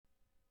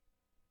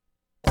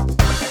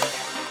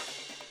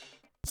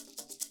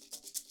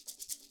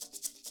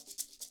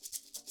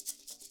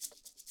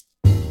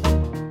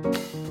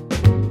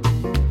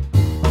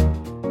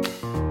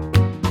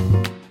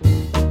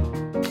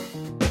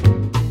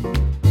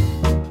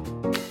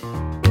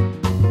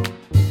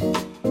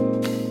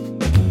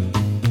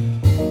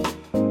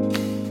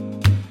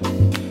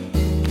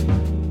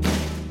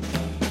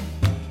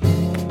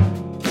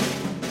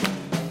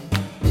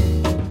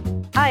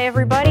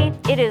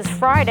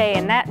Friday,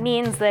 and that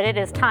means that it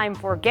is time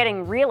for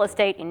Getting Real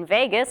Estate in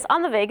Vegas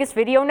on the Vegas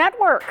Video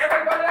Network.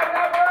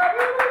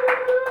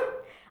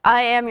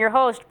 I am your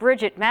host,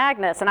 Bridget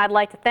Magnus, and I'd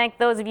like to thank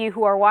those of you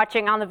who are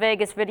watching on the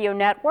Vegas Video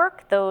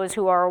Network, those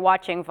who are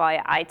watching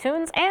via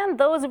iTunes, and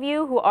those of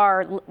you who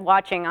are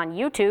watching on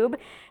YouTube,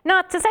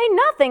 not to say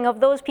nothing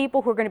of those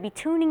people who are going to be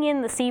tuning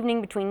in this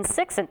evening between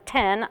 6 and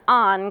 10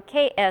 on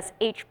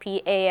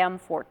KSHP AM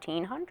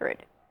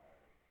 1400.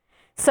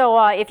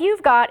 So if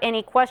you've got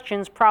any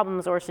questions,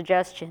 problems, or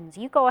suggestions,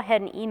 you go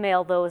ahead and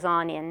email those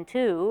on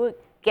into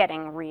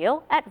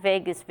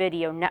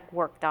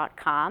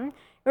gettingreal@vegasvideonetwork.com.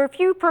 Or if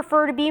you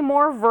prefer to be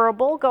more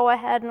verbal, go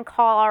ahead and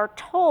call our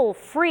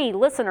toll-free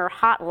listener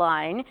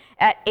hotline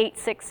at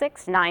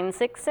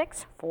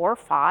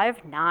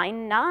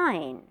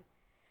 866-966-4599.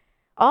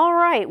 All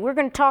right, we're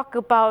going to talk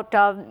about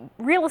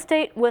real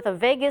estate with a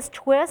Vegas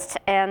twist,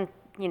 and,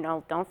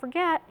 don't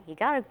forget, you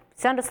got to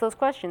send us those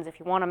questions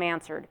if you want them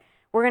answered.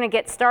 We're going to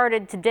get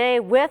started today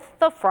with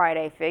the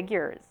Friday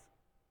figures.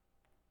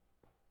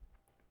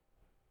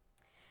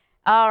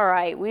 All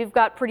right, we've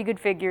got pretty good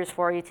figures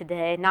for you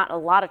today. Not a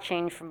lot of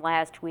change from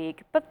last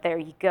week, but there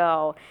you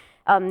go.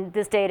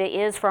 This data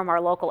is from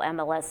our local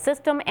MLS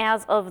system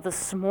as of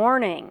this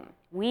morning.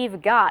 We've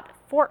got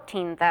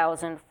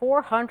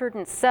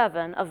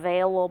 14,407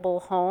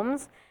 available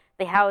homes.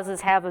 The houses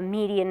have a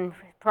median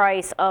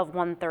price of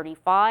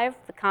 $135,000.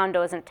 The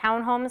condos and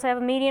townhomes have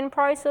a median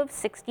price of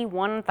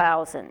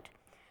 $61,000.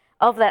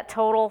 Of that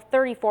total,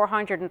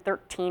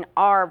 3,413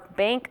 are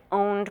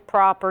bank-owned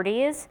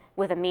properties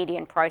with a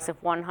median price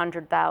of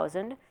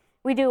 $100,000.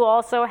 We do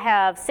also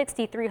have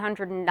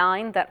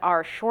 6,309 that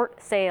are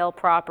short sale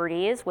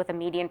properties with a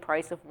median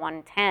price of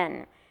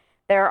 $110,000.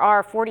 There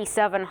are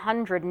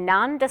 4,700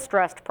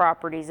 non-distressed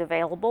properties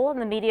available,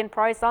 and the median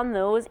price on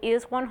those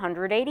is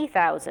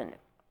 $180,000.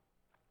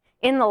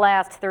 In the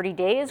last 30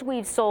 days,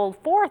 we've sold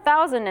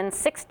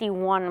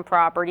 4,061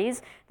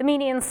 properties. The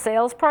median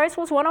sales price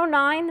was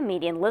 $109,000, the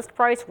median list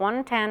price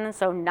 $110,000,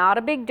 so not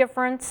a big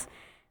difference.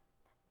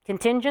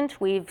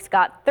 Contingent, we've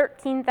got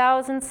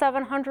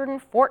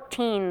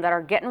 13,714 that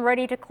are getting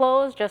ready to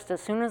close just as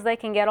soon as they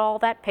can get all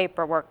that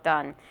paperwork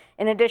done.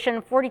 In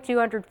addition,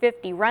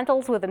 4,250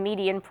 rentals with a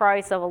median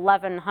price of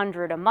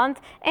 $1,100 a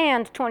month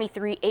and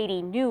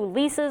 2,380 new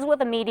leases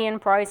with a median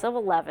price of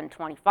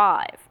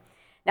 $1,125.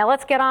 Now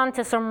let's get on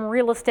to some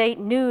real estate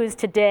news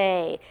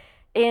today.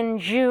 In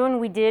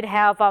June, we did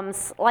have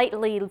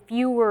slightly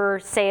fewer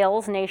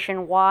sales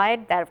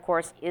nationwide. That, of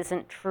course,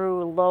 isn't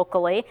true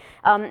locally.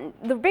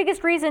 The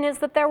biggest reason is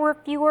that there were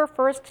fewer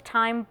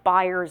first-time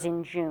buyers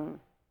in June.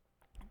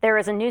 There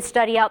is a new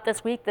study out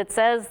this week that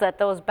says that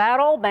those bad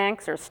old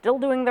banks are still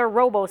doing their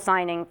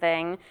robo-signing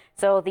thing,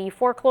 so the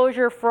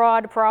foreclosure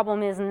fraud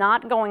problem is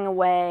not going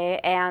away,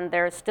 and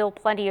there's still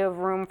plenty of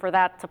room for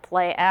that to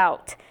play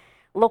out.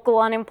 Local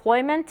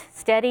unemployment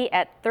steady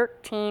at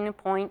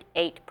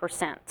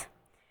 13.8%.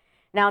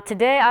 Now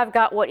today I've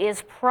got what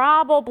is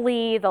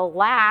probably the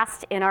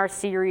last in our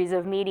series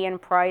of median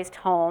priced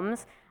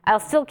homes. I'll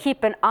still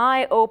keep an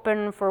eye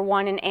open for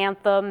one in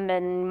Anthem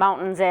and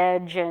Mountain's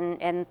Edge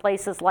and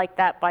places like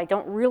that, but I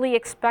don't really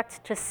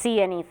expect to see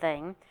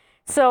anything.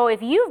 So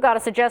if you've got a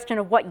suggestion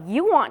of what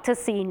you want to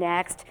see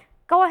next,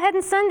 go ahead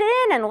and send it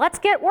in and let's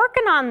get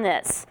working on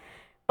this.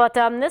 But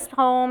this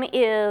home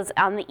is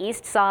on the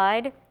east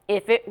side.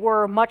 If it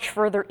were much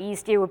further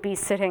east, it would be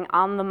sitting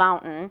on the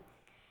mountain.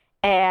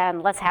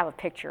 And let's have a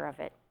picture of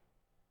it.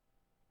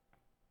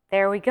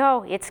 There we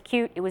go. It's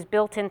cute. It was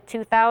built in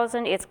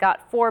 2000. It's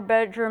got 4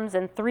 bedrooms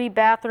and 3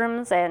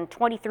 bathrooms and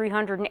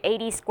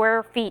 2,380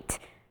 square feet.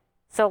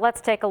 So let's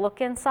take a look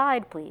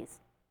inside, please.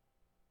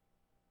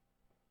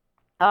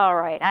 All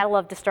right, I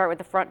love to start with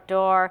the front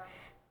door.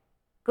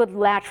 Good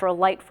lateral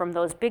light from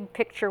those big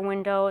picture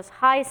windows,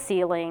 high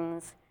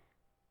ceilings.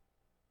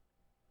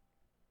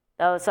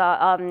 Those,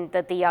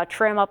 the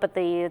trim up at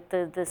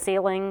the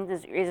ceiling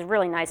is a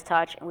really nice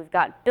touch. And we've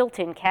got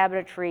built-in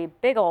cabinetry,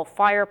 big old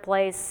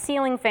fireplace,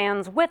 ceiling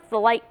fans with the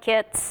light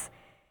kits,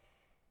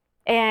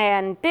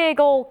 and big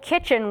old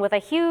kitchen with a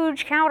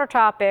huge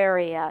countertop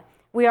area.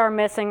 We are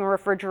missing a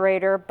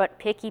refrigerator, but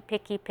picky,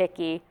 picky,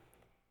 picky.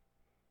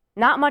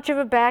 Not much of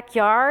a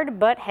backyard,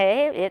 but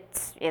hey,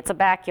 it's a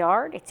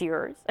backyard. It's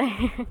yours.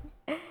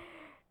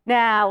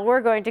 Now,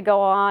 we're going to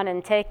go on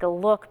and take a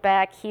look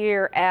back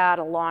here at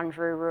a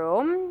laundry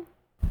room.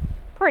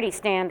 Pretty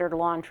standard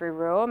laundry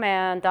room,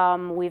 and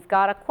we've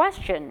got a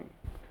question.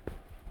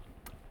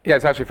 Yeah,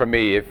 it's actually for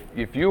me.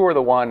 If you were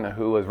the one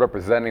who was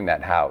representing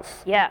that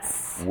house,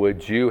 yes,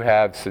 would you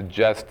have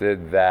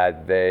suggested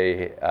that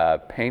they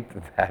paint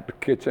that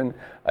kitchen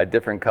a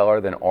different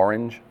color than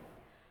orange?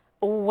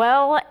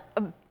 Well,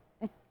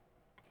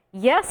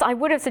 yes, I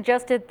would have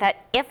suggested that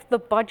if the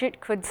budget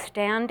could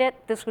stand it,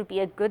 this would be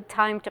a good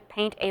time to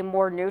paint a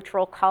more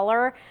neutral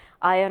color.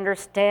 I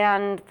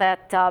understand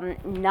that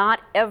not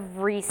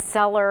every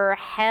seller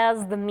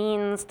has the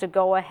means to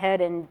go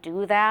ahead and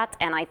do that,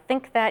 and I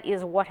think that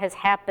is what has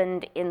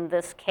happened in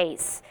this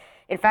case.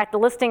 In fact, the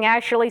listing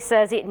actually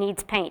says it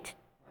needs paint.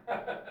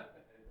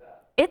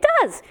 It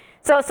does.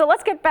 So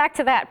let's get back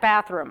to that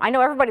bathroom. I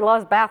know everybody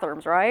loves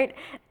bathrooms, right?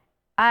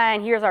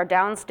 And here's our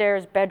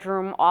downstairs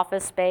bedroom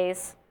office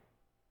space.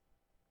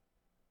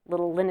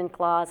 Little linen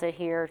closet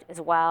here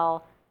as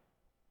well.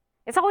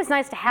 It's always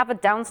nice to have a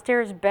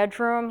downstairs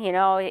bedroom, you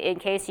know, in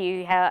case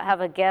you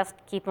have a guest,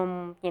 keep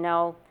them, you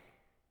know,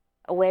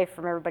 away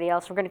from everybody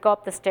else. We're going to go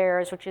up the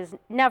stairs, which is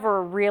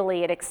never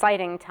really an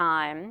exciting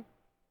time.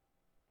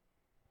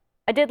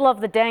 I did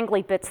love the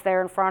dangly bits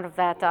there in front of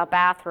that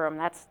bathroom.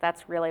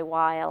 That's really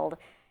wild.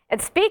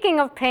 And speaking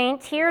of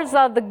paint, here's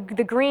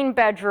the green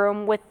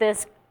bedroom with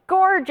this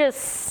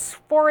gorgeous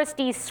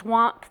foresty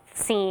swamp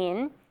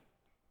scene.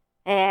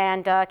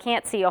 And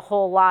can't see a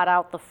whole lot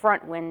out the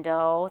front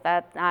window.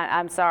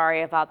 I'm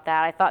sorry about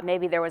that. I thought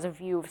maybe there was a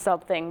view of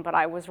something, but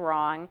I was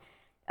wrong.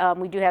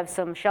 We do have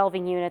some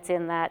shelving units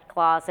in that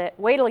closet.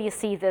 Wait till you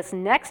see this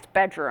next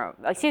bedroom.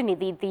 Excuse me,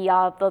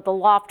 the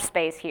loft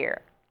space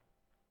here.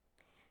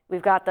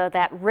 We've got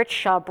that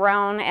rich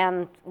brown,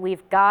 and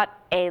we've got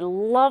a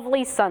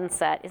lovely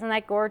sunset. Isn't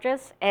that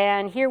gorgeous?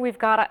 And here we've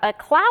got a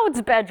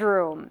clouds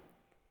bedroom.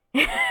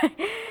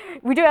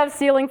 We do have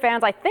ceiling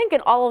fans, I think,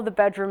 in all of the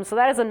bedrooms, so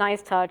that is a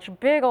nice touch.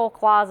 Big old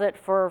closet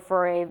for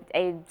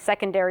a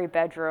secondary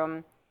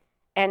bedroom.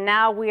 And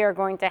now we are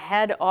going to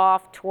head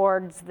off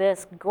towards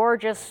this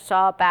gorgeous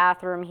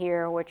bathroom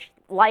here, which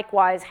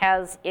likewise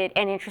has an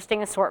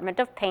interesting assortment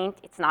of paint.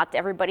 It's not to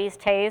everybody's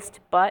taste,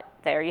 but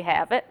there you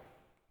have it.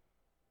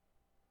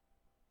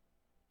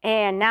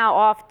 And now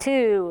off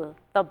to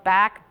the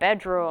back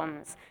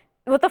bedrooms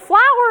with the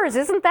flowers.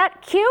 Isn't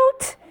that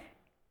cute?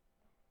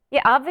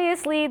 Yeah,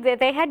 obviously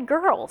they had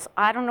girls.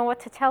 I don't know what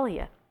to tell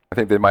you. I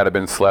think they might have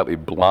been slightly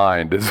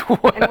blind as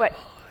well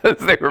as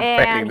they were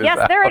painting this yes,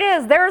 out. there it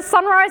is. There's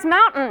Sunrise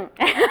Mountain.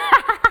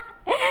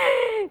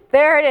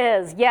 There it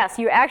is. Yes,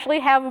 you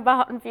actually have a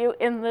mountain view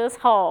in this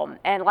home.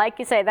 And like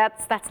you say,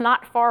 that's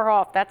not far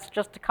off. That's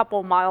just a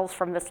couple miles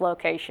from this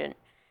location.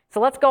 So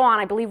let's go on.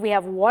 I believe we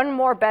have one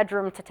more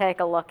bedroom to take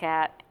a look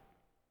at.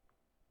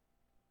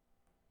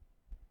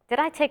 Did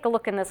I take a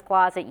look in this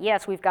closet?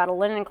 Yes, we've got a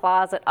linen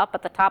closet up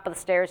at the top of the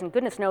stairs, and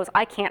goodness knows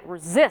I can't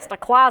resist a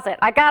closet.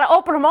 I gotta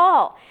open them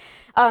all.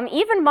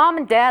 Even Mom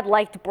and Dad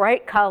liked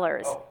bright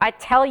colors. I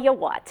tell you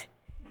what.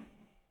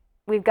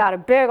 We've got a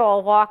big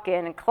old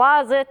walk-in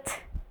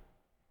closet.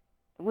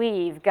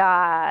 We've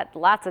got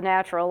lots of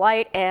natural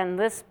light, and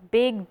this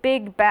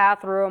big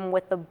bathroom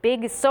with the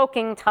big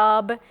soaking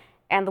tub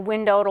and the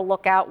window to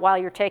look out while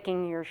you're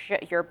taking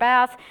your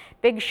bath,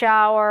 big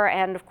shower,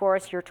 and of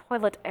course your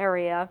toilet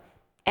area.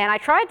 And I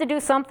tried to do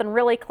something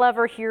really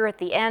clever here at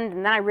the end,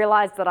 and then I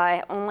realized that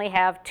I only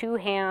have 2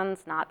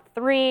 hands, not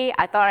 3.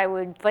 I thought I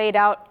would lay it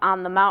out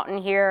on the mountain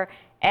here,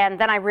 and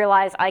then I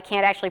realized I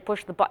can't actually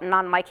push the button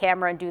on my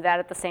camera and do that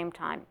at the same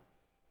time.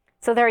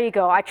 So there you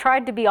go. I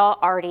tried to be all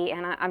arty,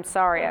 and I'm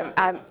sorry.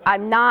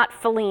 I'm not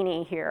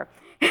Fellini here.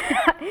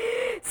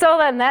 So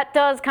then that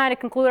does kind of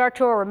conclude our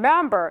tour.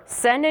 Remember,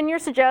 send in your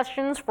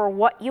suggestions for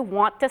what you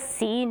want to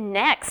see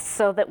next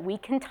so that we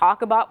can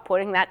talk about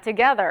putting that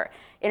together.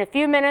 In a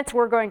few minutes,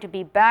 we're going to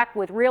be back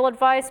with real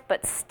advice,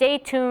 but stay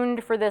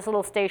tuned for this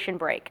little station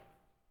break.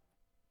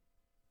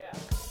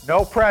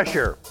 No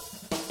pressure.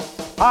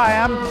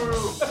 Hi,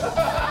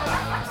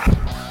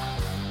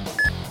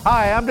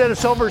 I'm Dennis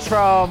Silvers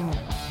from,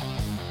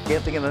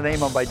 can't think of the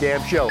name of my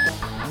damn show,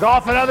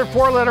 Golf and Other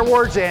 4-Letter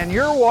Words, and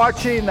you're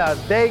watching the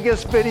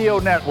Vegas Video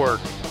Network,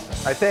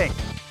 I think.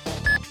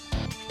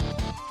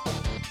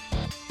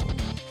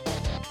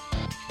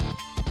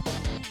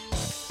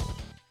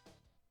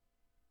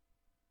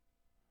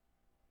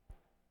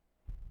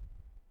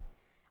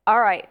 All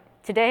right,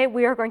 today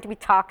we are going to be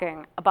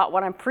talking about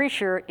what I'm pretty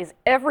sure is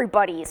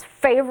everybody's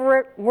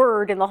favorite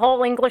word in the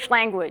whole English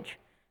language.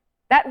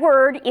 That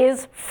word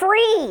is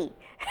free.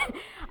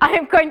 I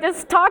am going to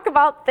talk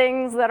about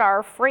things that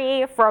are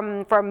free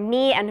from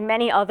me and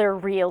many other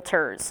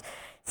realtors.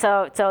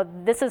 So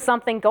this is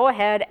something, go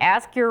ahead,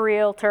 ask your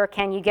realtor,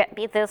 can you get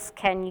me this,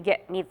 can you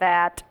get me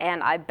that,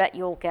 and I bet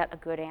you'll get a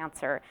good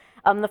answer.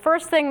 The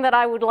first thing that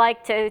I would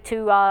like to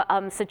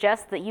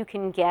suggest that you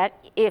can get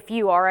if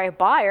you are a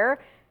buyer,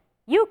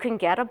 you can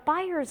get a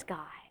buyer's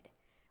guide.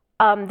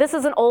 This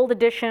is an old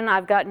edition.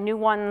 I've got new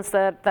ones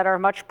that are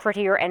much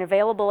prettier and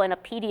available in a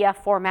PDF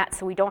format,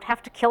 so we don't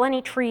have to kill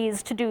any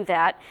trees to do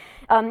that.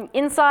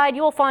 Inside,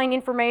 you'll find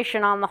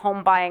information on the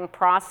home buying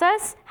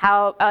process,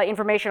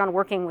 information on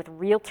working with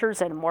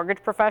realtors and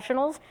mortgage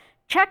professionals,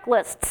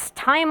 checklists,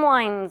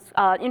 timelines,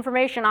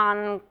 information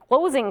on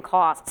closing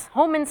costs,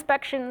 home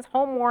inspections,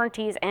 home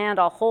warranties, and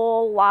a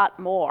whole lot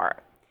more.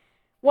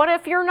 What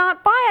if you're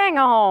not buying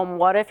a home?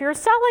 What if you're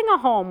selling a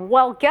home?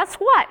 Well, guess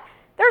what?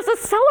 There's a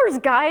seller's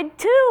guide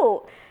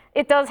too.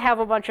 It does have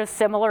a bunch of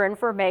similar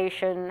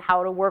information,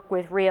 how to work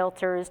with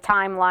realtors,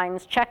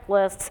 timelines,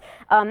 checklists.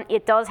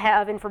 It does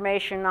have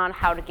information on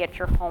how to get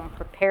your home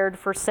prepared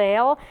for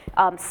sale,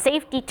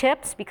 safety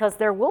tips, because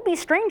there will be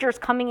strangers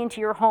coming into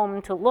your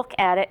home to look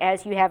at it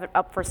as you have it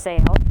up for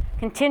sale.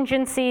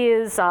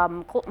 contingencies,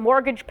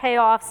 mortgage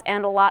payoffs,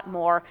 and a lot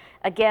more.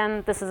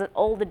 Again, this is an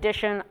old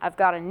edition. I've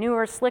got a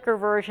newer, slicker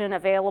version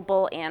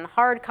available in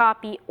hard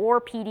copy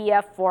or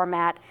PDF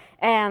format.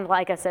 And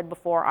like I said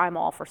before, I'm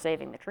all for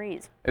saving the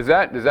trees. Does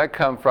that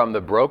come from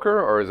the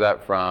broker, or is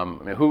that from,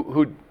 I mean,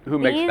 who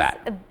makes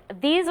that?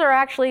 These are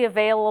actually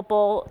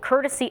available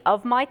courtesy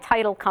of my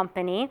title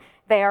company.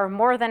 They are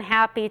more than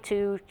happy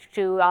to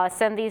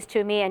send these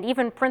to me and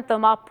even print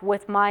them up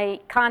with my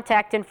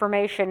contact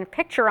information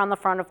picture on the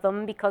front of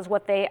them, because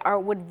what they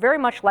would very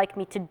much like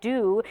me to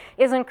do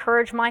is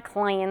encourage my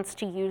clients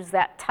to use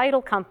that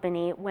title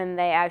company when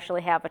they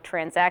actually have a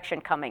transaction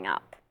coming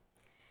up.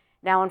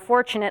 Now,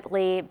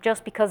 unfortunately,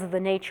 just because of the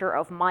nature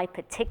of my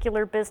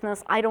particular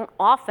business, I don't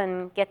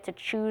often get to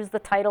choose the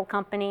title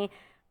company,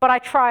 but I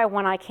try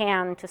when I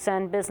can to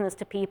send business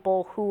to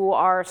people who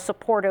are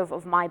supportive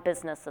of my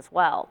business as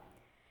well.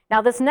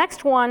 Now, this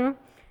next one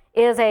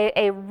is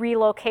a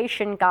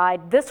relocation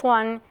guide. This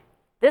one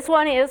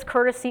is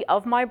courtesy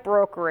of my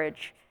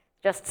brokerage.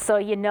 Just so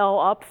you know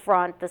up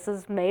front, this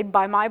is made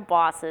by my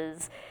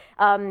bosses.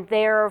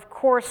 They're, of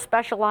course,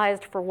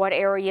 specialized for what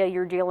area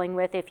you're dealing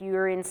with. If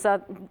you're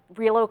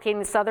relocating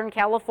to Southern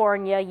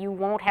California, you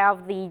won't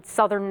have the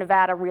Southern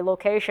Nevada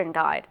relocation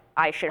guide,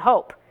 I should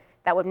hope.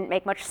 That wouldn't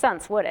make much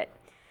sense, would it?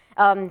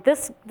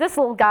 This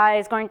little guy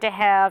is going to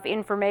have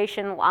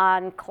information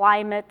on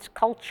climate,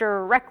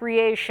 culture,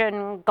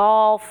 recreation,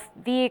 golf,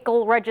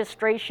 vehicle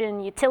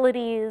registration,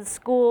 utilities,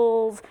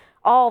 schools,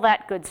 all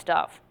that good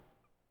stuff.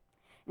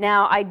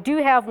 Now, I do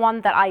have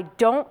one that I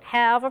don't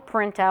have a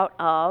printout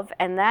of,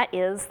 and that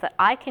is that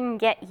I can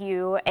get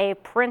you a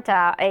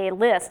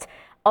list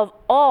of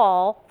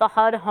all the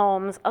HUD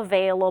homes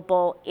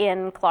available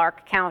in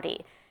Clark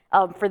County.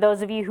 For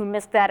those of you who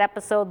missed that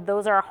episode,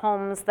 those are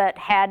homes that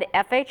had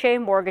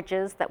FHA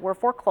mortgages that were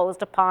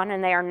foreclosed upon,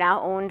 and they are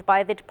now owned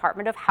by the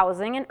Department of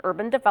Housing and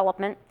Urban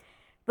Development.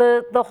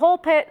 The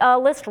whole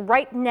list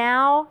right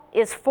now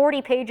is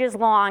 40 pages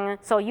long,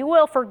 so you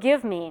will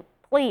forgive me,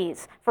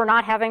 please, for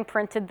not having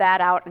printed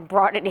that out and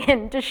brought it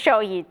in to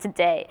show you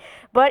today.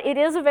 But it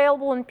is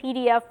available in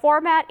PDF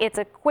format. It's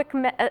a quick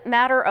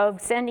matter of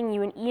sending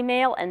you an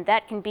email, and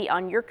that can be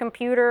on your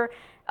computer.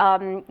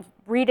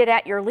 Read it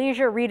at your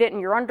leisure, read it in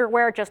your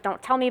underwear, just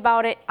don't tell me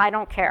about it, I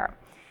don't care.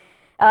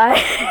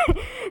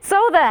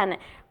 So then,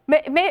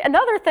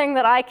 another thing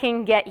that I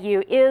can get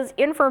you is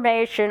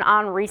information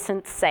on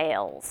recent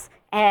sales.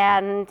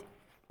 And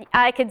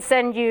I could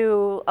send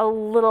you a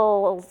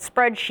little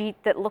spreadsheet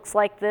that looks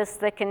like this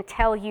that can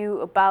tell you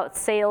about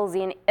sales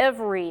in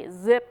every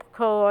zip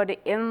code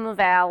in the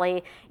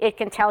valley. It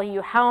can tell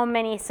you how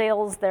many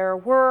sales there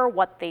were,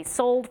 what they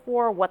sold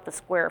for, what the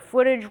square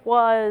footage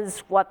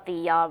was, what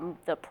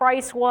the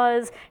price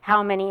was,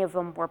 how many of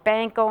them were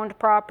bank-owned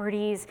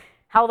properties,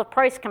 how the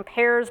price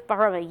compares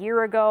from a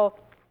year ago.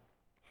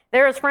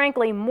 There is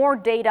frankly more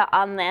data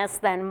on this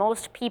than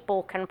most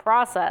people can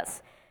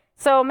process.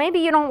 So maybe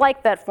you don't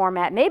like that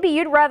format. Maybe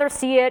you'd rather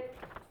see it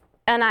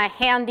in a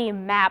handy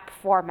map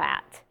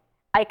format.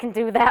 I can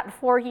do that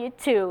for you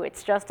too.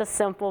 It's just a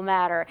simple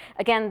matter.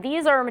 Again,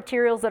 these are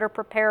materials that are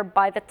prepared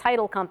by the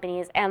title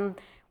companies, and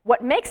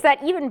what makes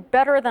that even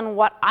better than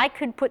what I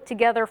could put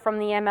together from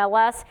the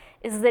MLS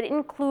is that it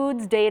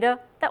includes data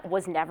that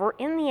was never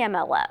in the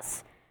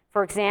MLS.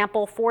 For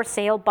example, for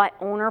sale by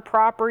owner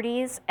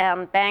properties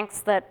and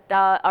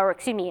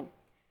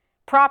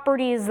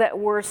properties that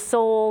were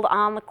sold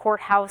on the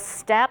courthouse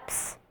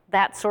steps.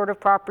 That sort of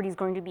property is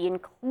going to be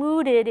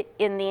included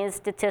in these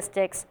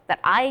statistics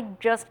that I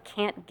just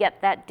can't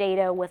get that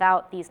data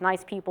without these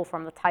nice people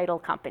from the title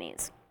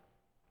companies.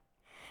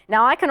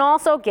 Now, I can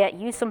also get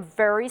you some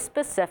very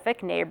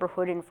specific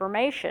neighborhood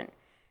information.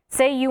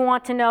 Say you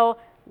want to know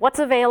what's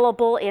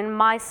available in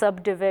my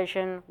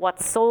subdivision,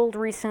 what's sold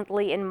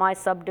recently in my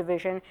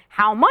subdivision,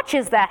 how much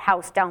is that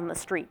house down the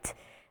street?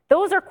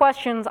 Those are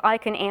questions I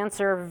can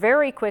answer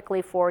very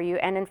quickly for you.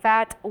 And in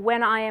fact,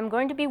 when I am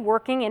going to be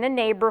working in a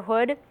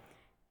neighborhood,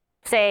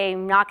 say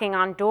knocking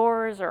on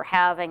doors or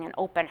having an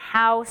open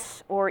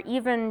house, or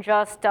even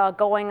just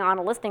going on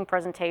a listing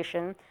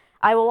presentation,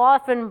 I will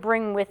often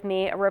bring with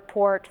me a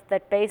report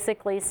that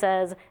basically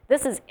says,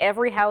 this is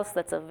every house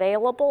that's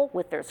available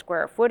with their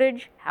square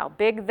footage, how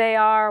big they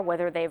are,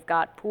 whether they've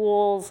got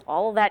pools,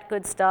 all of that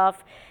good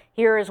stuff.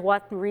 Here is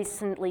what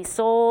recently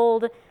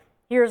sold.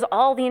 Here's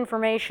all the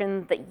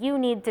information that you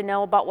need to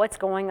know about what's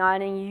going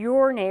on in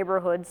your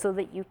neighborhood so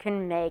that you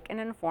can make an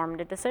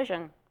informed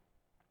decision.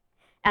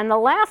 And the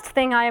last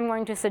thing I am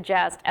going to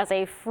suggest as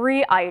a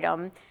free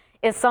item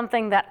is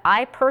something that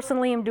I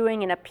personally am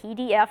doing in a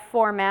PDF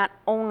format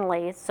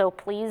only, so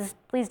please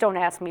don't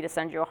ask me to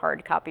send you a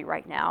hard copy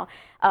right now.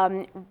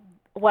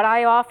 What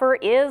I offer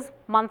is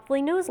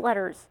monthly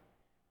newsletters.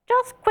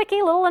 Just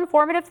quickie little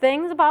informative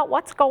things about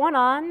what's going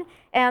on,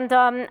 and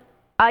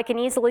I can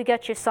easily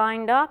get you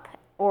signed up,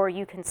 or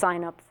you can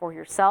sign up for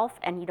yourself,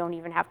 and you don't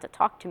even have to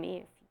talk to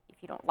me if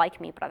you don't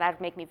like me, but that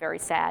would make me very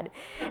sad.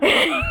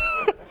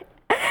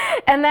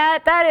 And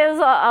that is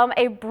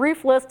a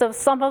brief list of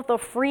some of the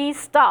free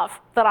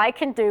stuff that I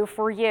can do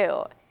for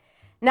you.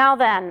 Now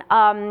then,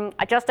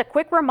 just a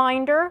quick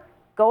reminder,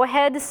 go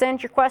ahead,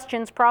 send your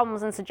questions,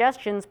 problems, and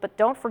suggestions, but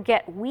don't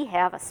forget we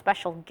have a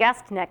special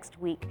guest next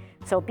week.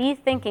 So be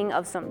thinking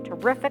of some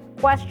terrific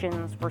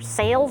questions for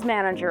Sales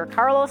Manager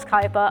Carlos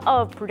Caipa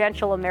of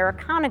Prudential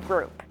Americana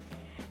Group.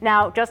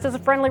 Now, just as a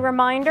friendly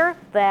reminder,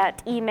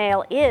 that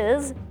email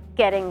is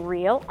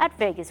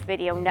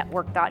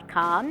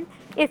gettingreal@vegasvideonetwork.com.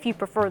 If you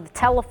prefer the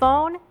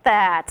telephone,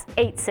 that's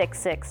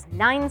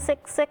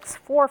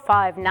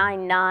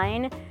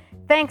 866-966-4599.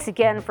 Thanks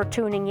again for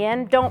tuning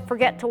in. Don't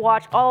forget to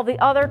watch all the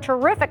other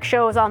terrific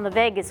shows on the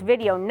Vegas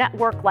Video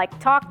Network like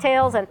Talk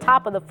Tales and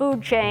Top of the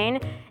Food Chain.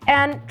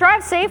 And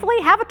drive safely.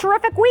 Have a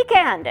terrific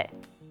weekend.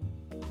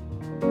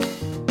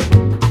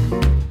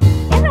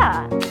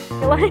 Yeah.